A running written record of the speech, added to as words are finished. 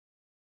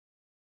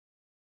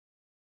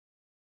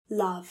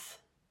Love,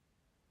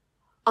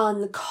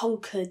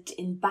 unconquered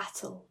in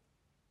battle.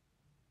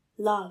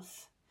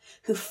 Love,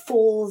 who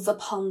falls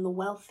upon the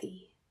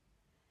wealthy.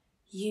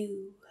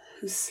 You,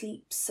 who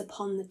sleeps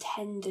upon the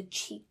tender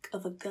cheek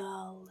of a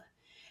girl,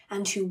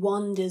 and who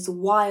wanders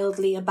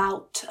wildly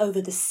about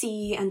over the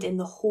sea and in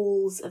the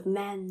halls of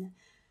men.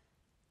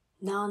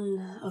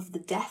 None of the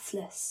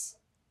deathless,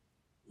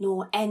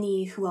 nor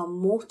any who are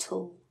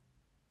mortal,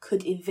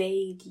 could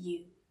evade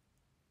you.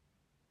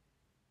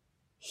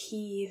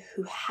 He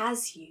who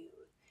has you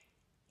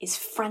is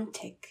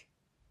frantic.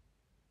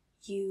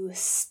 You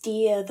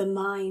steer the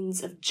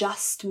minds of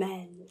just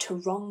men to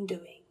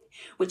wrongdoing,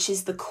 which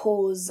is the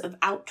cause of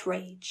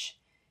outrage.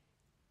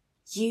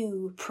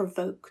 You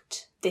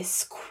provoked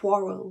this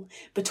quarrel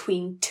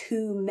between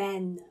two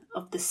men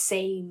of the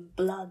same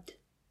blood.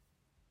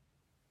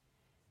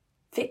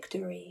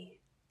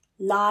 Victory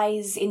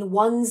lies in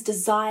one's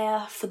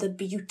desire for the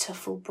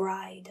beautiful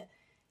bride,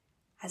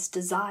 as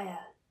desire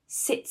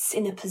sits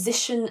in a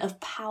position of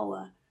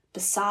power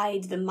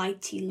beside the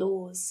mighty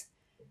laws.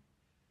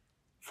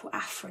 For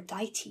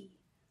Aphrodite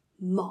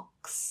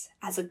mocks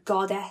as a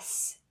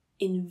goddess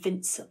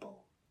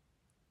invincible.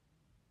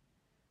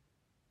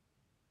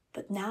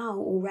 But now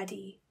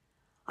already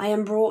I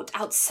am brought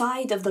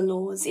outside of the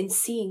laws in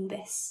seeing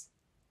this,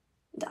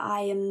 and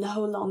I am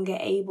no longer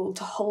able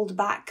to hold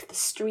back the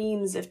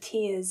streams of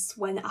tears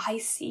when I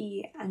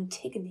see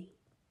Antigone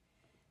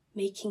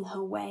making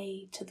her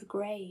way to the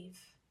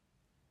grave,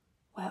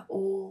 where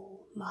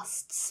all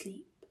must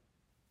sleep.